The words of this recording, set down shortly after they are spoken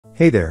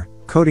Hey there,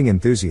 coding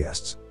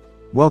enthusiasts.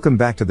 Welcome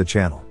back to the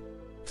channel.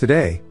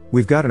 Today,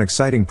 we've got an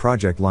exciting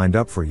project lined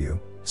up for you,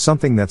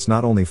 something that's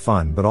not only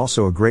fun but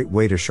also a great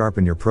way to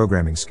sharpen your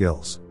programming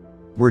skills.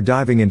 We're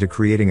diving into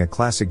creating a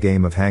classic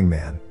game of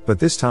Hangman, but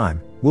this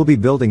time, we'll be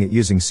building it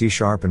using C and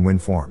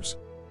WinForms.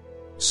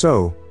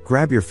 So,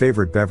 grab your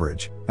favorite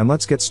beverage, and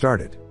let's get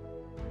started.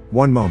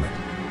 One moment.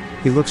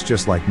 He looks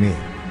just like me.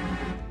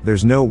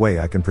 There's no way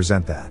I can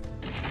present that.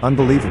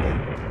 Unbelievable.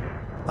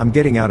 I'm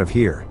getting out of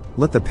here.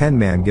 Let the pen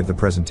man give the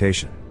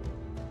presentation.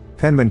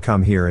 Penman,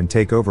 come here and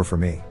take over for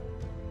me.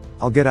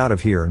 I'll get out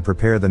of here and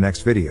prepare the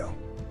next video.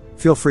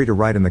 Feel free to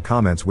write in the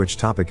comments which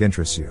topic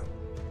interests you.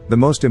 The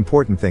most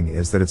important thing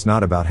is that it's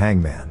not about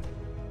Hangman.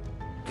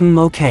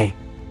 Okay.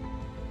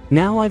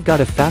 Now I've got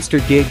a faster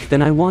gig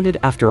than I wanted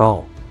after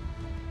all.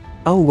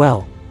 Oh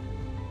well.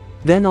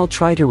 Then I'll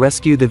try to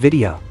rescue the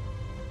video.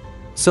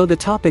 So the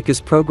topic is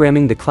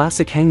programming the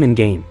classic Hangman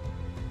game.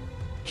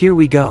 Here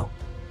we go.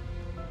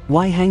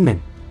 Why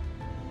Hangman?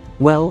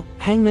 Well,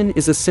 Hangman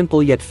is a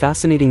simple yet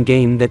fascinating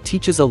game that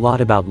teaches a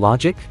lot about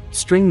logic,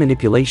 string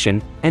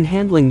manipulation, and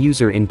handling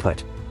user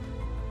input.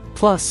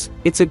 Plus,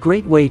 it's a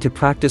great way to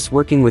practice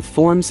working with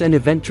forms and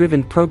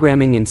event-driven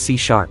programming in C#.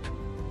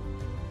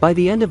 By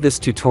the end of this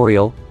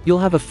tutorial, you'll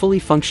have a fully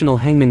functional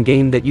Hangman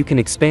game that you can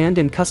expand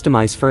and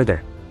customize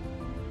further.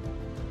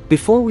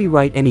 Before we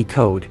write any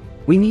code,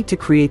 we need to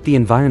create the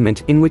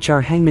environment in which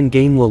our Hangman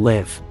game will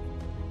live.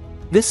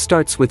 This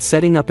starts with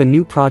setting up a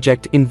new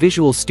project in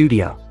Visual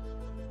Studio.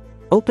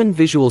 Open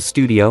Visual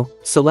Studio,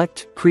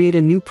 select Create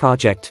a New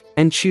Project,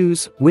 and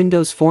choose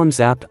Windows Forms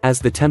App as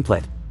the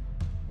template.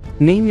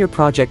 Name your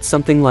project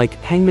something like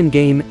Hangman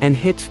Game and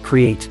hit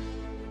Create.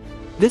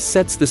 This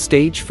sets the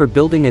stage for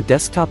building a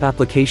desktop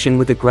application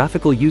with a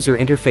graphical user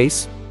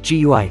interface,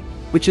 GUI,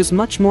 which is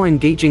much more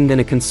engaging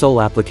than a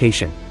console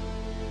application.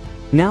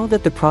 Now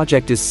that the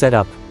project is set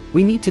up,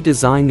 we need to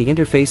design the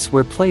interface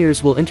where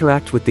players will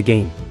interact with the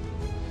game.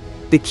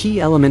 The key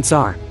elements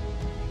are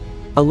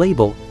a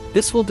label.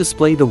 This will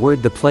display the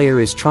word the player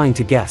is trying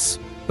to guess,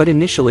 but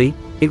initially,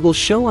 it will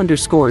show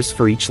underscores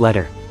for each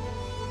letter.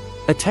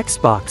 A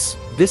text box.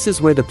 This is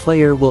where the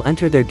player will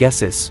enter their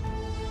guesses.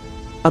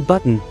 A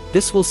button.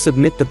 This will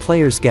submit the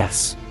player's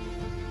guess.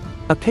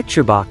 A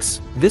picture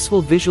box. This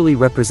will visually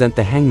represent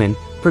the Hangman,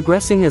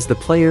 progressing as the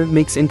player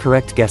makes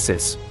incorrect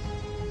guesses.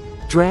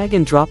 Drag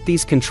and drop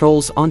these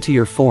controls onto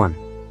your form.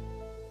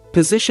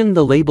 Position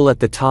the label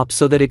at the top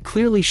so that it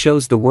clearly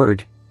shows the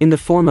word, in the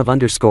form of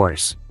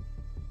underscores.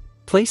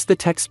 Place the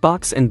text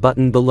box and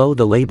button below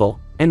the label,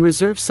 and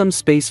reserve some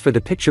space for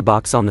the picture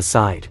box on the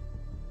side.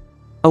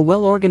 A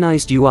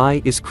well-organized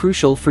UI is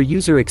crucial for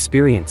user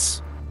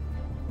experience.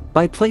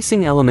 By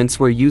placing elements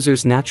where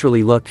users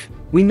naturally look,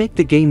 we make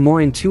the game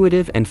more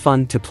intuitive and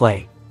fun to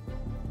play.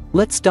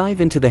 Let's dive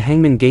into the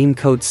Hangman game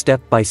code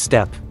step by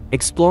step,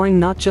 exploring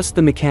not just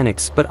the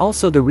mechanics but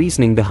also the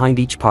reasoning behind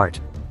each part.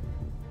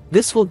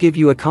 This will give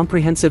you a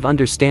comprehensive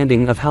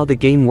understanding of how the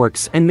game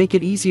works and make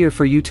it easier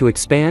for you to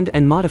expand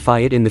and modify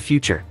it in the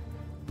future.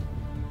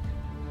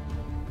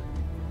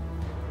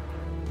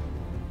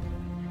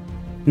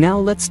 Now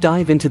let's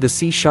dive into the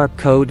C#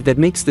 code that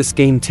makes this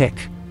game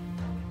tick.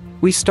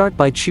 We start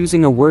by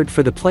choosing a word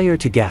for the player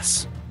to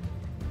guess.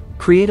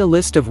 Create a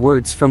list of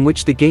words from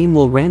which the game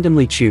will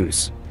randomly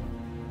choose.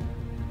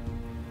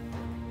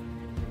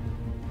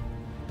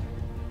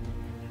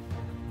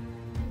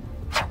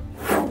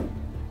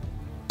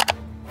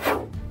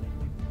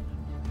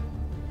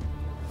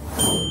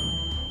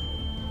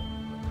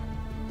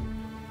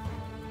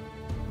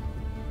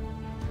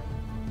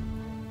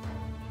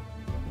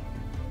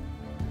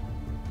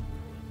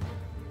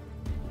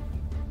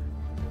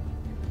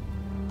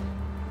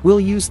 We'll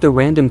use the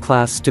random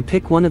class to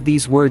pick one of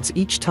these words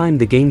each time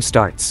the game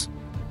starts.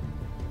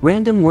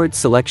 Random word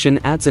selection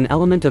adds an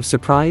element of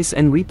surprise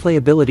and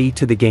replayability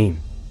to the game.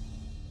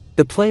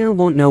 The player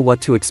won't know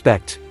what to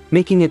expect,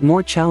 making it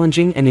more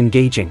challenging and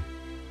engaging.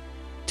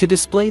 To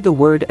display the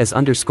word as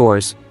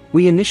underscores,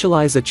 we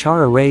initialize a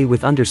char array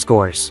with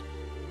underscores.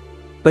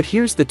 But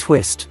here's the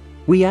twist: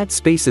 we add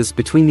spaces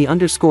between the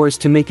underscores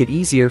to make it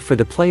easier for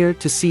the player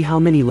to see how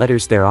many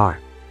letters there are.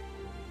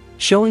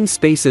 Showing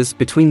spaces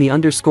between the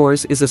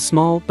underscores is a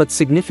small but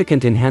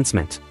significant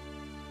enhancement.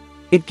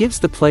 It gives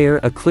the player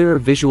a clearer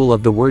visual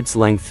of the word's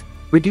length,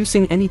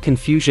 reducing any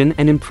confusion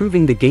and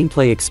improving the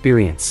gameplay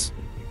experience.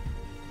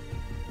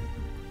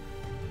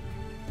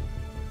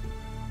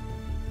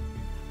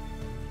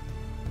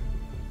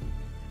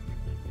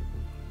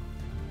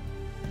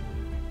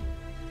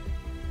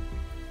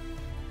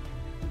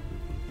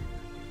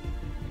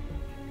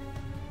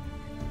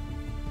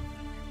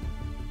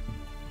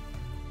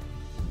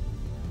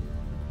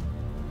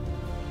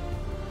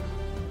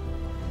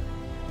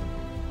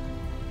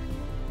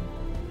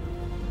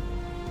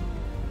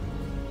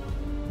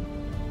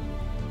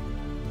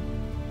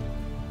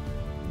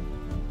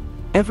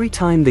 Every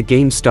time the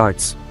game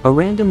starts, a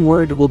random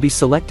word will be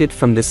selected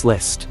from this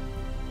list.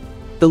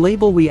 The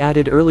label we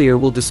added earlier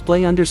will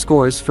display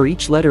underscores for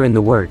each letter in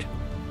the word.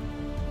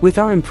 With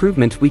our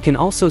improvement, we can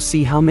also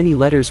see how many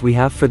letters we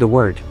have for the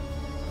word.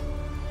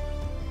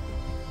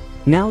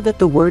 Now that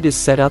the word is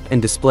set up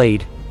and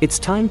displayed, it's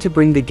time to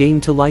bring the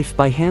game to life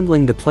by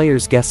handling the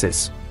player's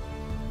guesses.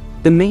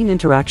 The main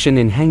interaction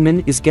in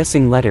Hangman is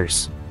guessing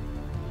letters.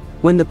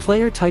 When the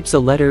player types a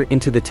letter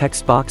into the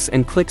text box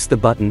and clicks the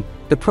button,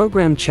 the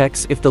program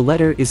checks if the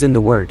letter is in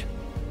the word.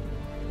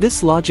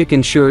 This logic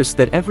ensures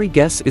that every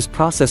guess is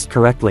processed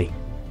correctly.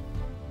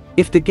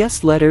 If the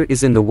guessed letter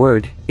is in the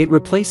word, it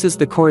replaces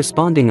the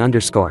corresponding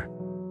underscore.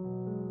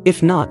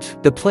 If not,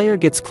 the player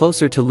gets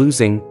closer to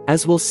losing,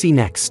 as we'll see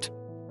next.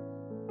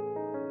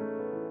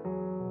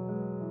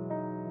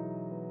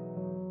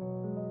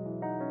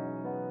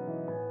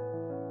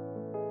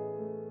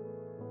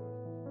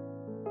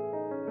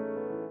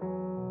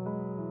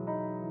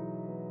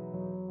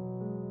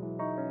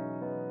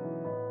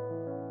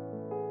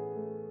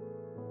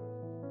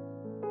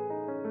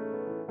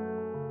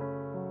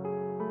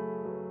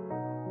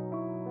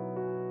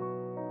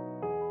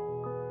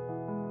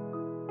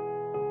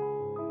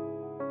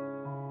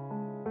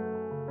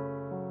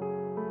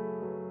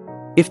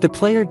 If the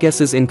player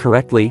guesses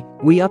incorrectly,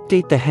 we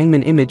update the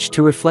Hangman image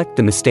to reflect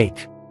the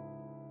mistake.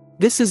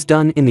 This is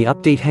done in the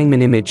Update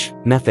Hangman Image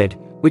method,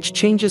 which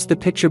changes the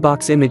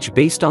PictureBox image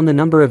based on the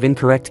number of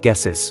incorrect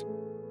guesses.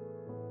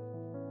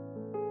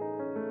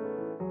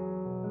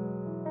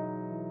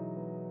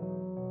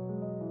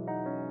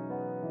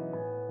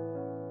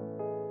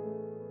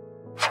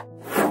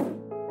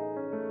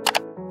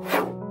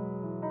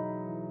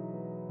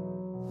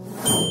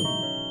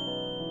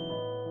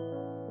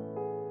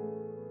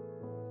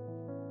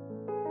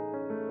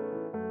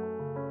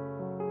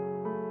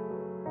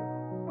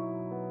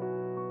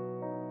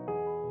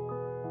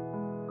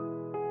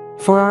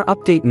 For our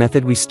update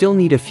method, we still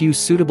need a few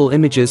suitable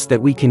images that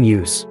we can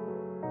use.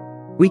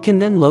 We can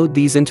then load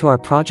these into our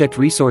project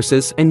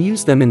resources and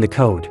use them in the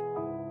code.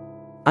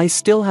 I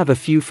still have a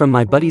few from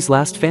my buddy's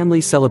last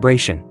family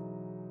celebration.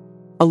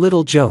 A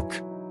little joke.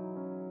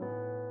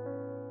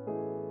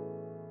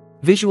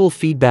 Visual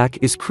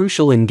feedback is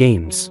crucial in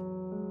games.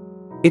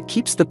 It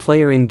keeps the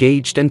player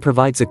engaged and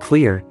provides a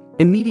clear,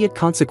 immediate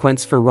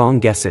consequence for wrong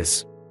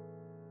guesses.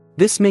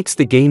 This makes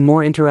the game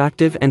more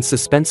interactive and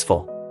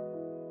suspenseful.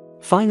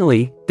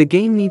 Finally, the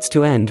game needs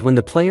to end when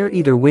the player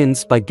either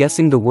wins by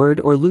guessing the word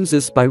or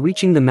loses by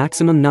reaching the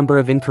maximum number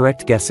of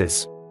incorrect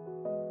guesses.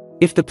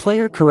 If the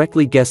player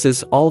correctly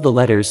guesses all the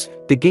letters,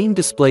 the game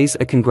displays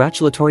a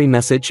congratulatory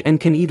message and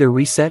can either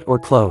reset or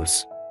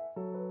close.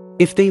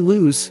 If they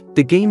lose,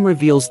 the game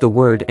reveals the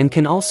word and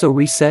can also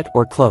reset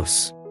or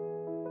close.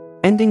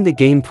 Ending the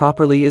game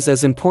properly is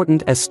as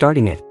important as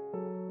starting it.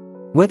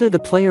 Whether the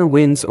player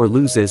wins or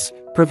loses,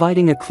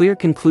 providing a clear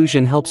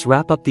conclusion helps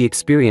wrap up the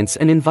experience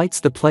and invites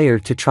the player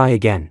to try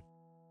again.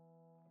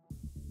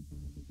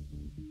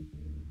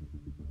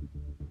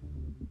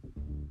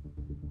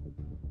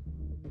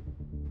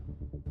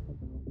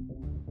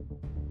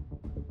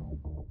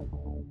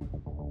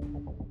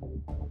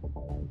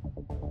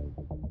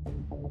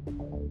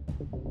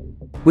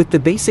 With the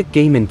basic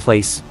game in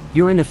place,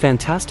 you're in a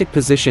fantastic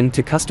position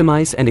to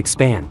customize and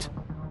expand.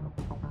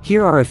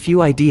 Here are a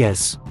few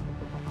ideas.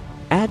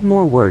 Add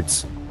more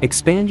words.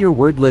 Expand your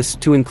word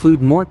list to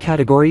include more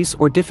categories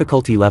or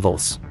difficulty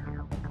levels.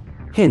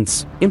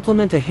 Hints.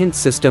 Implement a hint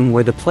system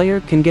where the player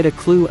can get a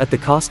clue at the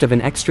cost of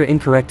an extra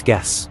incorrect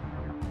guess.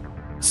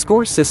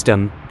 Score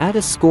system. Add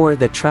a score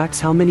that tracks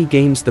how many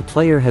games the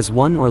player has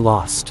won or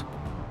lost.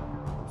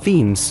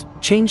 Themes.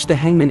 Change the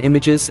Hangman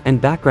images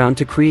and background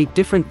to create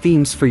different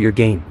themes for your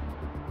game.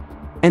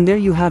 And there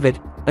you have it,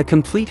 a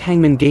complete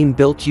Hangman game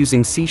built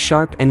using C#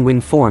 and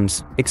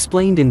WinForms,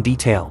 explained in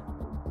detail.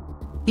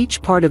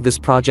 Each part of this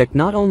project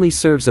not only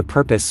serves a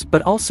purpose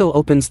but also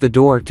opens the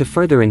door to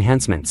further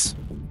enhancements.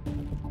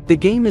 The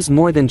game is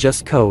more than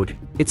just code,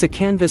 it's a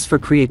canvas for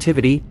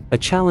creativity, a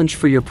challenge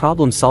for your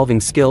problem-solving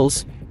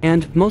skills,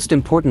 and, most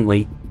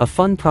importantly, a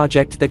fun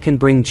project that can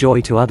bring joy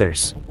to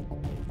others.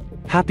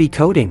 Happy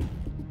coding!